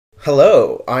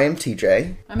Hello, I am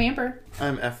TJ. I'm Amber.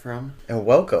 I'm Ephraim. And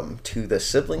welcome to the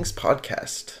Siblings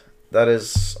Podcast. That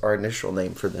is our initial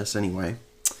name for this anyway.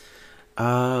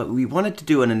 We wanted to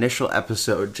do an initial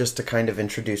episode just to kind of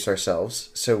introduce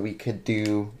ourselves so we could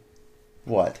do...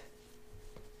 What?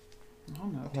 I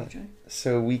don't know, TJ.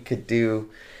 So we could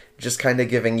do just kind of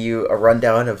giving you a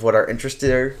rundown of what our interests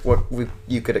are,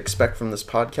 you could expect from this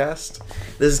podcast.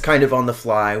 This is kind of on the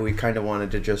fly. We kind of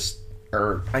wanted to just...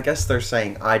 Or I guess they're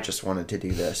saying I just wanted to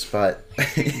do this, but...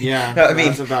 Yeah, I mean,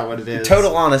 that's about what it is.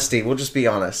 Total honesty. We'll just be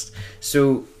honest.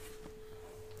 So,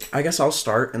 I guess I'll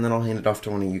start, and then I'll hand it off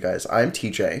to one of you guys. I'm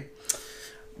TJ.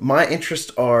 My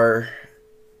interests are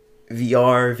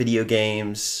VR, video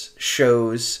games,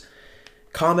 shows,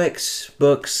 comics,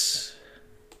 books,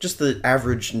 just the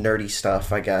average nerdy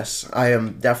stuff, I guess. I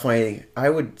am definitely, I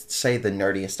would say, the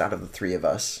nerdiest out of the three of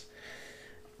us.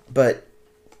 But...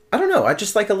 I don't know, I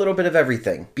just like a little bit of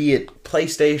everything. Be it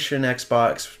PlayStation,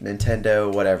 Xbox, Nintendo,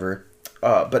 whatever.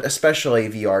 But especially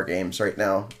VR games right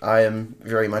now. I am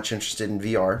very much interested in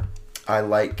VR. I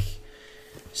like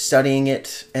studying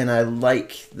it, and I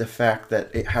like the fact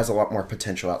that it has a lot more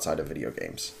potential outside of video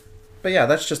games. But yeah,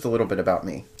 that's just a little bit about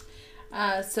me.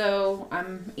 So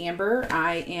I'm Amber.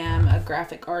 I am a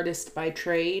graphic artist by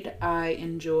trade. I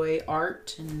enjoy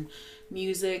art and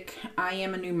music. I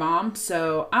am a new mom,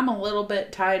 so I'm a little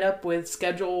bit tied up with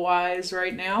schedule-wise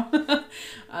right now.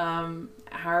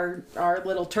 Our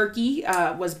little turkey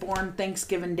was born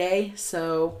Thanksgiving Day,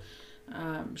 so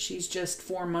she's just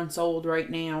 4 months old right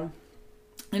now.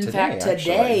 In fact,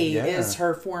 today is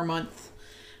her 4-month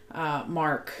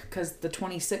mark, because the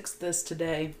 26th is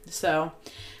today. So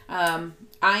I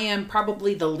am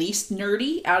probably the least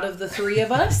nerdy out of the three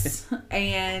of us,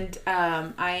 and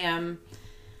I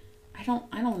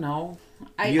don't know.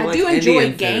 I do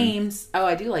enjoy games. Oh,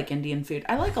 I do like Indian food.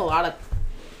 I like a lot of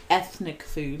ethnic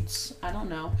foods. I don't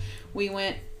know. We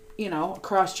went,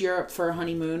 across Europe for a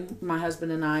honeymoon, my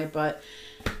husband and I, but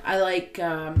I like,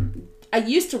 I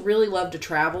used to really love to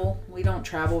travel. We don't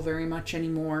travel very much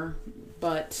anymore,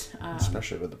 but...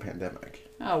 Especially with the pandemic.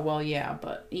 Oh, well, yeah,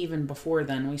 but even before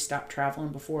then, we stopped traveling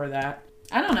before that.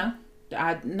 I don't know.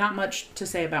 Not much to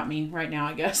say about me right now,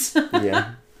 I guess.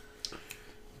 Yeah.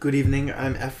 Good evening,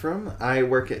 I'm Ephraim. I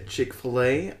work at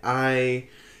Chick-fil-A. I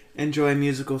enjoy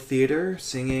musical theater,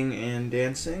 singing, and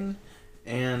dancing.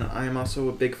 And I'm also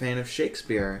a big fan of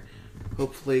Shakespeare.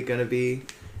 Hopefully gonna be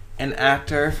an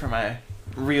actor for my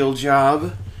real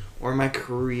job or my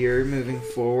career moving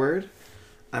forward.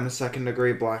 I'm a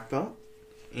second-degree black belt.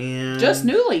 And just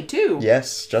newly, too.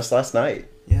 Yes, just last night.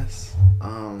 Yes.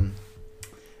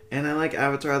 And I like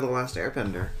Avatar: The Last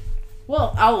Airbender.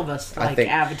 Well, all of us like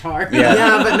Avatar.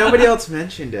 Yeah, but nobody else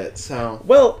mentioned it, so...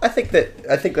 Well, I think that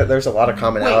there's a lot of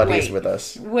commonalities with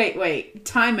us. Wait.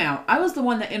 Time out. I was the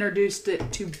one that introduced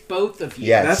it to both of you.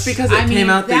 Yes. That's because it came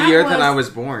out the year that I was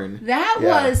born. That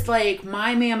was like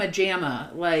my mamma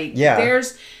jamma. Like,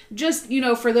 there's just,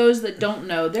 for those that don't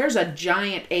know, there's a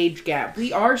giant age gap.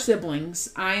 We are siblings.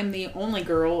 I am the only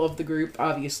girl of the group,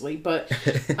 obviously, but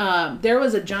there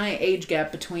was a giant age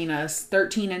gap between us,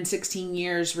 13 and 16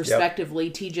 years respectively,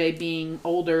 TJ being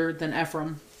older than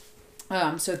Ephraim.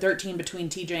 So 13 between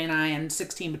TJ and I, and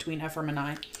 16 between Ephraim and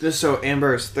I. Just so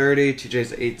Amber is 30,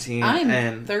 TJ's 18,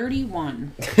 I'm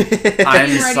 31. I'm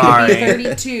sorry. To be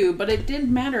 32, but it didn't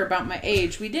matter about my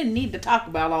age. We didn't need to talk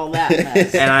about all that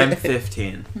mess. And I'm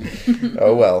 15.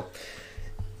 Oh, well.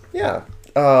 Yeah.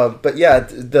 But yeah,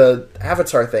 the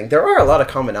Avatar thing, there are a lot of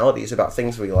commonalities about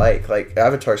things we like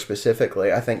Avatar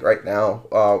specifically. I think right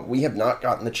now, we have not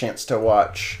gotten the chance to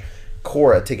watch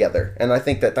Korra together, and I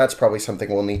think that that's probably something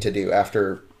we'll need to do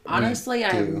after. Honestly,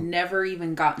 I've never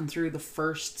even gotten through the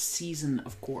first season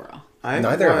of Korra.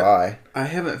 Neither have I. I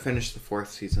haven't finished the 4th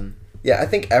season. Yeah, I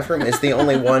think Ephraim is the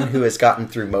only one who has gotten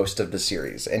through most of the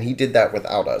series, and he did that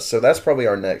without us, so that's probably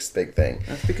our next big thing.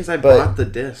 That's because I bought the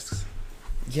discs.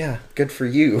 Yeah, good for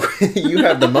you. You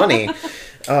have the money.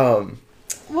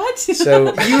 What? So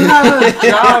you have a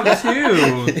job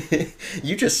too.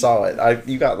 You just saw it.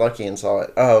 You got lucky and saw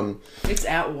it. It's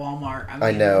at Walmart.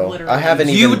 I know. Literally. I haven't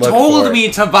even. You told me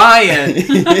to buy it.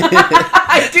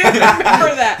 I do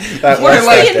remember that. Were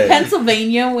we in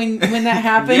Pennsylvania when that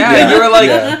happened? Yeah, you were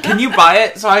like, "Can you buy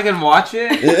it so I can watch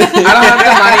it?" I don't have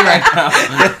the money right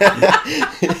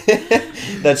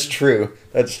now. That's true.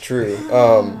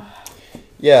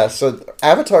 Yeah. So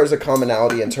Avatar is a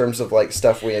commonality in terms of like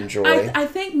stuff we enjoy. I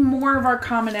think more of our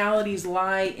commonalities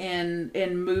lie in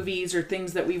movies or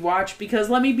things that we watch, because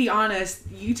let me be honest,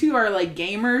 you two are like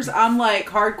gamers. I'm like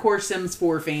hardcore Sims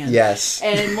 4 fan. Yes.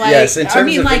 And like yes, in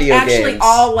terms of like video actually games.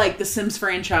 all like the Sims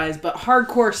franchise, but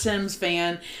hardcore Sims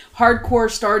fan, hardcore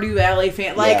Stardew Valley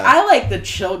fan. Like I like the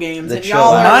chill games, and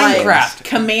y'all are Minecraft. Like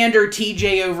Commander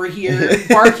TJ over here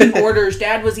barking orders.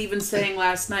 Dad was even saying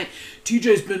last night,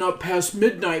 TJ's been up past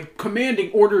midnight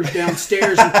commanding orders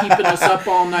downstairs and keeping us up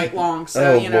all night long.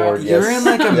 So, Lord, You're in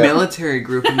like a military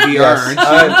group in VR, Yes, aren't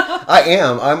you? I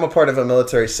am. I'm a part of a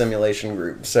military simulation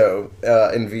group, so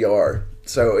in VR.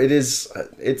 So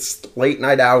it's late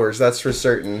night hours, that's for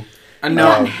certain. It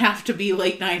doesn't have to be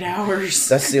late night hours.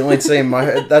 That's the only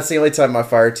time my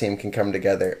fire team can come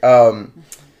together.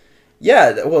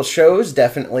 Yeah, well, shows,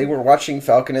 definitely. We're watching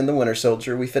Falcon and the Winter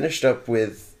Soldier. We finished up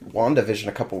with WandaVision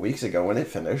a couple weeks ago when it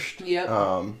finished. Yep.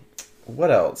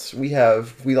 What else? We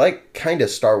like kind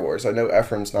of Star Wars. I know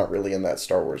Ephraim's not really in that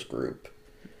Star Wars group.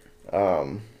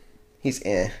 He's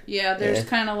Yeah, there's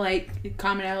kind of like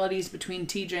commonalities between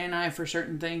TJ and I for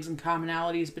certain things, and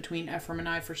commonalities between Ephraim and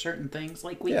I for certain things.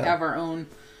 Like we have our own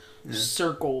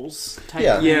circles type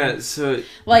thing. Yeah, so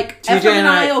like TJ Ephraim and and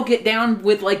I will get down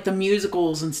with like the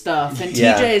musicals and stuff, and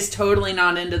TJ is totally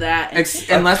not into that.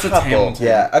 Unless it's Hamilton.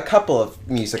 Yeah, a couple of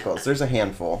musicals. There's a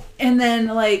handful. And then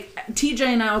like TJ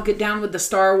and I will get down with the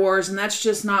Star Wars, and that's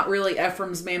just not really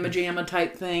Ephraim's Mamma Jamma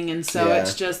type thing. And so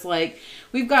it's just like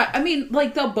we've got. I mean,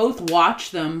 like they'll both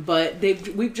watch them, but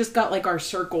we've just got like our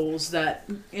circles that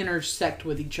intersect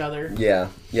with each other. Yeah.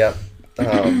 Yep.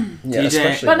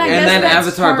 TJ, but and then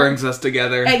Avatar brings us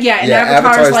together. And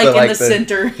Avatar's like in the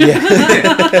center.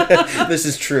 Yeah. This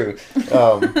is true.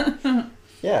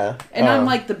 Yeah. And I'm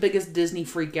like the biggest Disney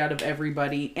freak out of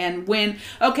everybody. And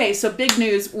so big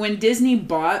news, when Disney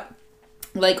bought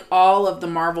like all of the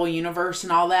Marvel universe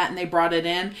and all that, and they brought it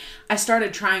in, I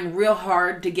started trying real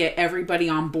hard to get everybody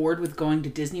on board with going to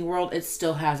Disney World. It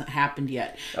still hasn't happened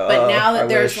yet. But now that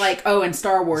there's like, and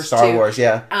Star Wars too. Star Wars,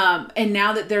 yeah. And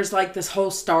now that there's like this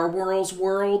whole Star Wars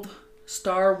world.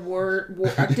 Did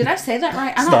I say that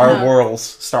right? I don't know.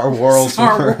 Star Wars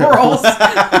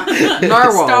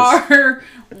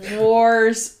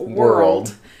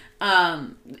world.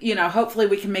 Hopefully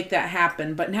we can make that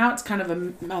happen. But now it's kind of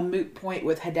a moot point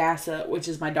with Hadassah, which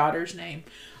is my daughter's name.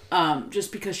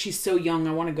 Just because she's so young,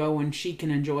 I want to go and she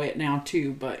can enjoy it now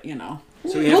too. But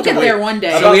so we'll get there one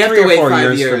day. So we have to wait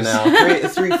 5 years from now.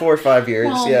 3, 4, 5 years.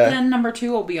 Well, then number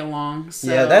 2 will be along.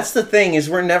 So. Yeah, that's the thing, is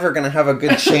we're never gonna have a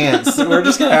good chance. We're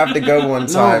just gonna have to go one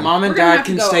time. No, Mom and Dad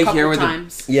can stay here with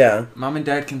Mom and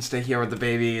Dad can stay here with the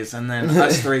babies, and then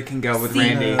us 3 can go with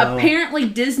Randy. Apparently,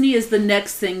 Disney is the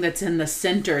next thing that's in the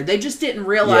center. They just didn't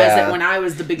realize that when I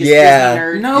was the biggest Disney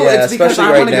nerd. No, it's because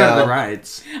I want to go to the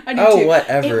rides. I do too.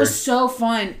 Whatever. It was so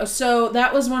fun. So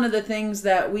that was one of the things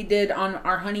that we did on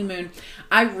our honeymoon.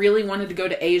 I really wanted to go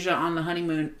to Asia on the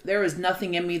honeymoon. There was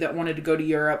nothing in me that wanted to go to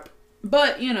Europe.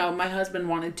 But, my husband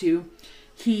wanted to.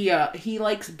 He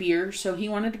likes beer, so he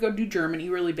wanted to go do Germany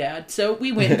really bad. So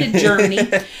we went to Germany.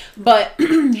 But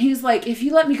he's like, if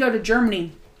you let me go to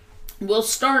Germany, we'll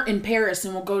start in Paris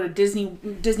and we'll go to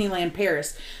Disneyland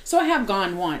Paris. So I have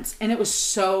gone once, and it was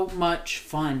so much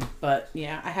fun. But,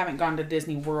 yeah, I haven't gone to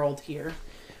Disney World here.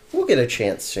 We'll get a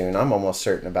chance soon. I'm almost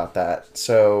certain about that.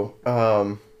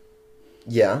 So,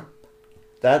 yeah,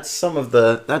 that's some of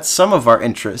our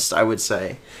interests, I would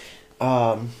say.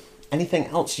 Anything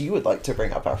else you would like to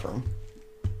bring up, Ephraim?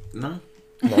 No.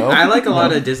 I like a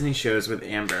lot of Disney shows with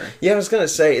Amber. Yeah, I was gonna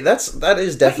say that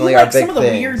is definitely our big thing. Some of the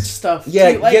weird stuff.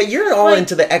 Yeah, too. You're all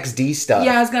into the XD stuff.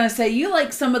 Yeah, I was gonna say you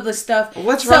like some of the stuff.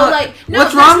 What's wrong?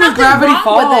 What's wrong with Gravity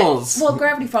Falls? Well,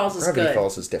 Gravity Falls is good. Gravity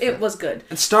Falls is different. It was good.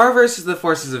 And Star versus the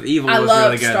Forces of Evil was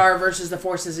really good. Star versus the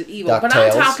Forces of Evil, DuckTales, but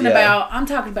I'm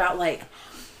talking about like.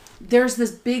 There's this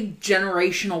big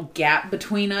generational gap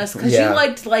between us because you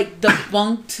liked like the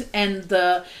Bunked and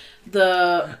the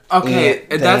okay,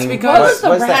 that's because what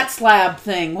was the rat slab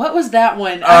thing? What was that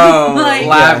one? Oh,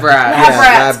 Lab Rats.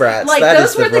 Lab Rats. Like that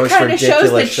those were the kind of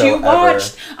shows that you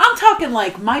watched. Ever. I'm talking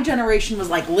like my generation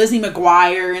was like Lizzie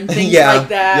McGuire and things like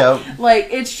that. Yep. Like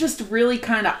it's just really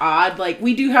kind of odd. Like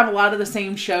we do have a lot of the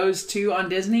same shows too on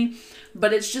Disney.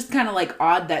 But it's just kind of like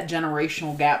odd, that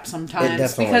generational gap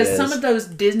sometimes. Because some of those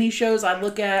Disney shows I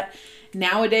look at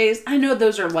nowadays, I know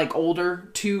those are like older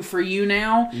too for you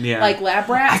now. Yeah. Like Lab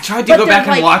Rats. I tried to go back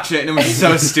and watch it and it was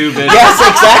so stupid. Yes,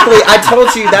 exactly. I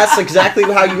told you that's exactly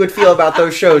how you would feel about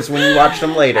those shows when you watched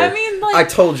them later. I mean, like, I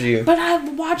told you. But I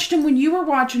watched them when you were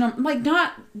watching them. Like,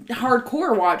 not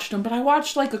hardcore watched them, but I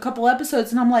watched like a couple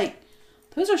episodes and I'm like,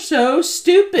 those are so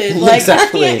stupid. Like,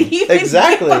 exactly. I can't even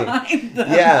exactly. get behind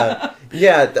them. Yeah.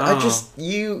 Yeah. I just,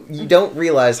 you don't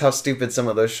realize how stupid some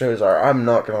of those shows are. I'm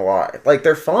not going to lie. Like,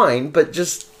 they're fine, but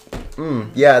just,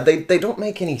 they don't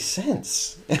make any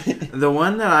sense. The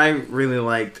one that I really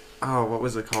liked, what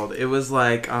was it called? It was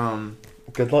like,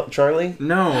 Good Luck, Charlie?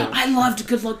 No. I loved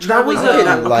Good Luck, Charlie. That was I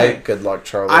didn't like Good Luck,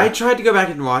 Charlie. I tried to go back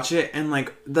and watch it, and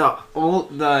like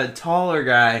the taller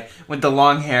guy with the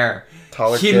long hair,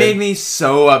 he made me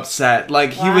so upset.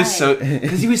 Like he was so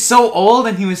because he was so old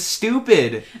and he was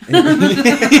stupid. He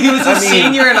was a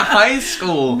senior in high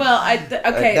school. Well,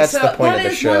 that's the point of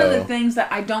the show. One of the things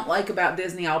that I don't like about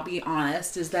Disney, I'll be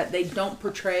honest, is that they don't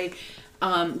portray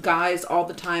guys all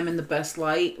the time in the best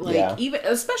light. Like even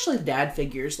especially dad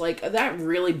figures. Like that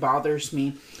really bothers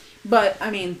me. But I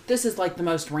mean, this is like the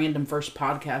most random first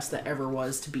podcast that ever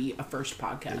was to be a first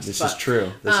podcast. This is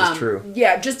true. This is true.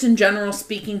 Yeah, just in general,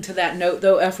 speaking to that note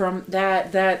though, Ephraim,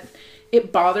 that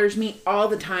it bothers me all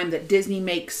the time that Disney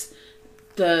makes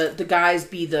the guys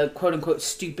be the quote unquote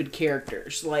stupid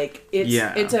characters. Like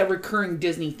it's a recurring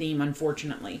Disney theme,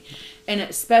 unfortunately, and it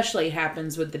especially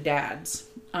happens with the dads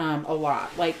a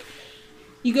lot. Like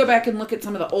you go back and look at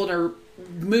some of the older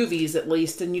movies, at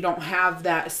least, and you don't have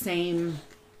that same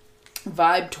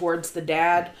vibe towards the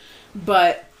dad.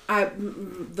 But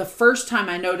the first time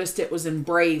I noticed it was in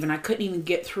Brave, and I couldn't even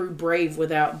get through Brave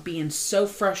without being so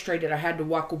frustrated I had to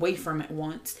walk away from it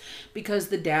once, because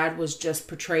the dad was just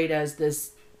portrayed as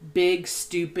this big,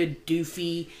 stupid,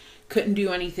 doofy, couldn't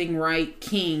do anything right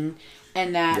king,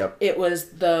 and that it was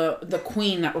the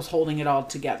queen that was holding it all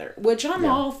together, which I'm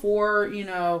all for,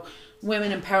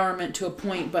 women empowerment to a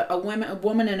point, but a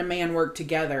woman and a man work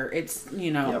together. It's,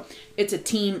 it's a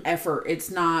team effort.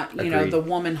 It's not, the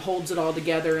woman holds it all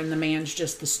together and the man's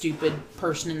just the stupid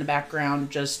person in the background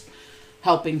just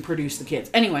helping produce the kids.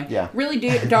 Anyway, really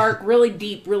dark, really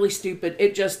deep, really stupid.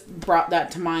 It just brought that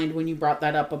to mind when you brought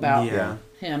that up about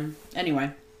him.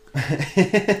 Anyway.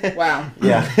 Wow.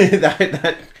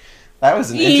 Yeah. That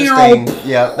was an interesting,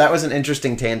 that was an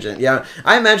interesting tangent. Yeah,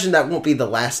 I imagine that won't be the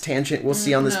last tangent we'll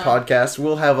see on this podcast.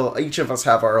 We'll have each of us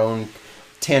have our own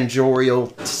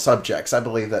tangorial subjects. I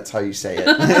believe that's how you say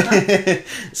it.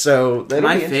 So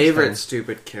my favorite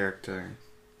stupid character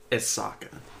is Sokka.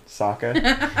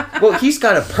 Sokka? Well, he's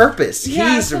got a purpose.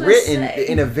 He's written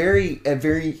in a very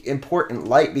important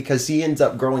light because he ends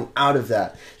up growing out of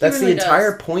that. That's really the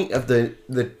entire point of the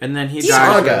and then he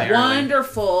dies.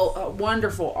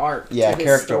 Wonderful arc. Yeah, to his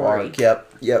character story. arc.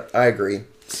 Yep. I agree.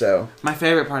 So my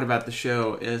favorite part about the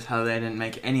show is how they didn't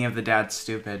make any of the dads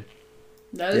stupid.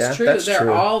 That is true.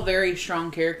 They're all very strong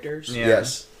characters. Yeah.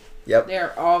 Yes. Yep.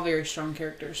 They're all very strong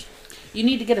characters. You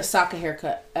need to get a Sokka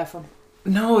haircut, Ephraim.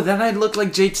 No, then I'd look like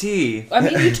JT. I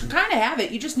mean, you kind of have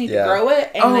it. You just need to grow it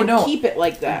and keep it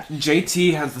like that.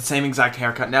 JT has the same exact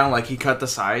haircut now. Like, he cut the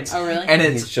sides. Oh, really? And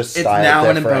it's now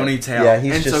in a ponytail.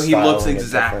 Yeah, and so he looks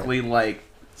exactly like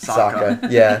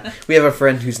Sokka. Yeah. We have a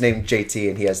friend who's named JT,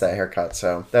 and he has that haircut,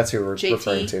 so that's who we're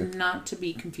referring to. JT, not to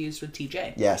be confused with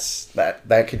TJ. Yes,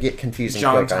 that could get confusing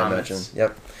John quick, Thomas. I imagine.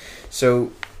 Yep.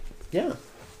 So, yeah.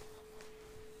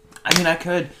 I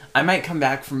mean, I might come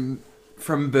back from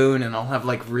Boone and I'll have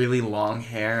like really long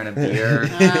hair and a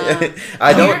beard.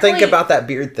 I don't think about that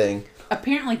beard thing.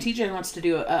 Apparently TJ wants to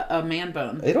do a man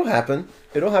bone. It'll happen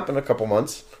in a couple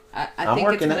months. I think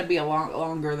it's going to be a lot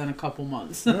longer than a couple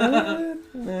months. I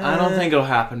don't think it'll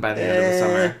happen by the end of the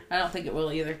summer. I don't think it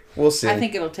will either. We'll see. I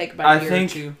think it'll take about a year or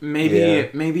two.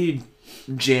 Maybe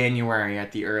January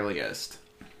at the earliest.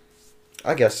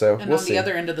 I guess so. And on the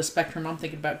other end of the spectrum, I'm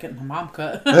thinking about getting a mom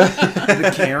cut.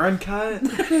 The Karen cut?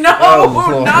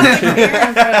 No, not the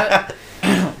Karen cut.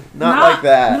 Not like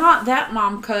that. Not that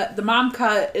mom cut. The mom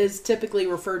cut is typically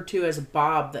referred to as a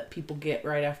bob that people get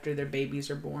right after their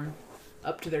babies are born,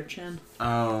 up to their chin.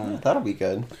 Oh, yeah, that'll be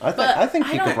good. I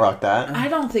think you could rock that. I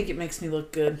don't think it makes me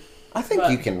look good. I think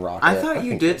you can rock it. I thought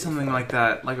you did something like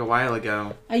that like a while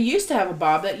ago. I used to have a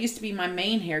bob. That used to be my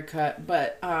main haircut,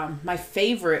 but my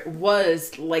favorite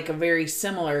was like a very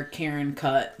similar Karen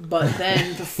cut, but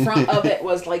then the front of it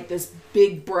was like this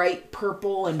big bright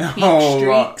purple and pink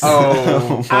streaks.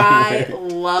 I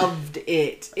loved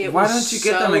it. Why don't you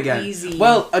get them again? Easy.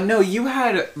 Well, no, you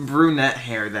had brunette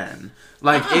hair then.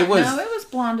 Like it was. No, it was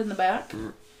blonde in the back.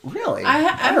 Really?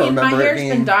 I mean, my hair's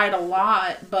been dyed a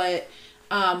lot, but.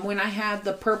 When I had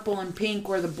the purple and pink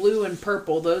or the blue and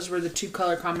purple, those were the two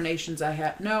color combinations I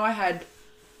had. No, I had,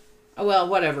 well,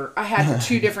 whatever. I had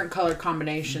two different color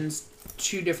combinations,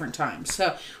 2 different times.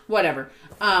 So, whatever.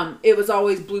 It was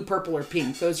always blue, purple, or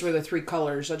pink. Those were the 3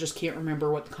 colors. I just can't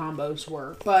remember what the combos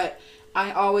were. But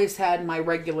I always had my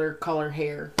regular color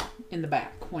hair in the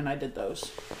back when I did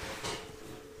those.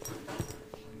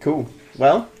 Cool.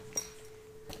 Well,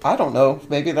 I don't know.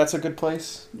 Maybe that's a good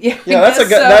place. Yeah,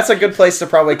 that's a good place to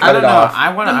probably cut it off.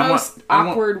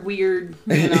 Awkward, weird,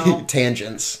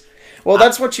 tangents. Well,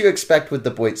 that's what you expect with the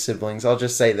Boyd siblings. I'll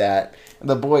just say that.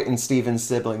 The Boyd and Steven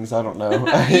siblings, I don't know.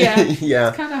 Yeah. Yeah.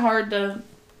 It's kind of hard to,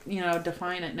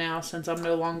 define it now since I'm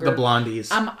no longer... The Blondies.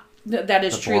 That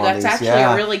is true. Blondies, that's actually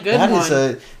a really good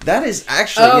one. That is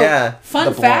actually,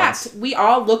 Fun fact, we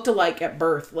all looked alike at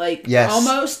birth.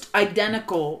 Almost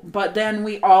identical, but then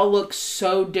we all look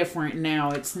so different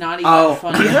now. It's not even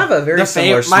funny. We have a very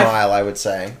similar smile, I would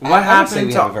say. What happened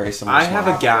we have a very similar I smile.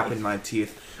 have a gap in my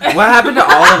teeth. What happened to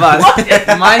all of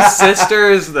us? My sister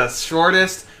is the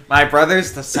shortest. My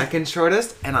brother's the second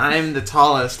shortest, and I'm the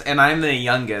tallest, and I'm the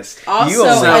youngest. Also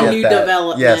a new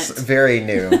development. Yes, very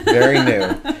new. Very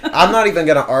new. I'm not even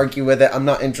going to argue with it. I'm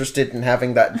not interested in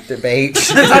having that debate.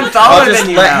 I'm taller I'll just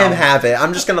than you let now. him have it.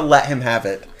 I'm just going to let him have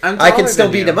it. I can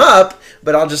still beat him up,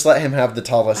 but I'll just let him have the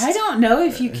tallest. I don't know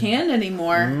if you can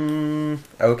anymore.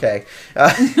 Okay.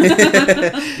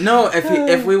 No,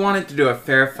 if we wanted to do a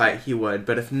fair fight, he would,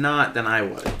 but if not, then I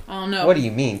would. Oh, no. What do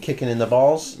you mean, kicking in the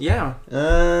balls? Yeah.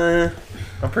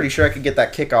 I'm pretty sure I could get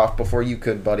that kick off before you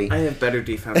could, buddy. I have better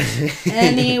defense.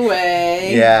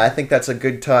 Anyway. Yeah, I think that's a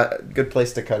good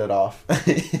place to cut it off.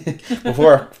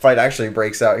 Before our fight actually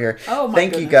breaks out here. Oh, my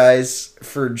Thank goodness. you guys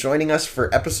for joining us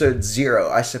for episode 0.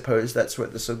 I suppose that's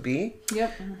what this will be.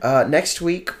 Yep. Next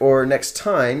week or next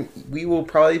time, we will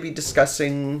probably be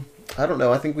discussing... I don't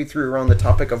know. I think we threw around the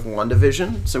topic of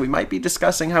WandaVision, so we might be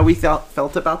discussing how we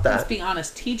felt about that. Let's be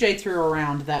honest. TJ threw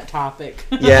around that topic.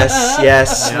 Yes.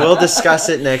 Yeah. We'll discuss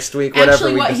it next week, whatever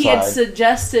Actually, we what decide. he had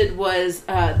suggested was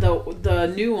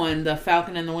the new one, the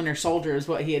Falcon and the Winter Soldier, is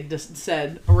what he had just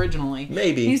said originally.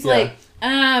 Maybe. He's like,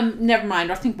 never mind.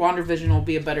 I think WandaVision will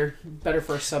be a better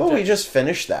first subject. Well, we just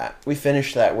finished that.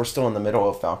 We're still in the middle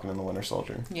of Falcon and the Winter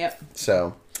Soldier. Yep.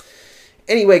 So...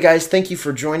 Anyway, guys, thank you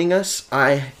for joining us.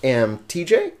 I am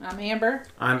TJ. I'm Amber.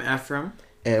 I'm Ephraim.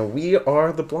 And we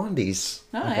are the Blondies.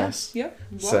 Oh, I guess. Yep.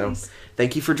 So,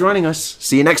 thank you for joining us.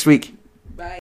 See you next week.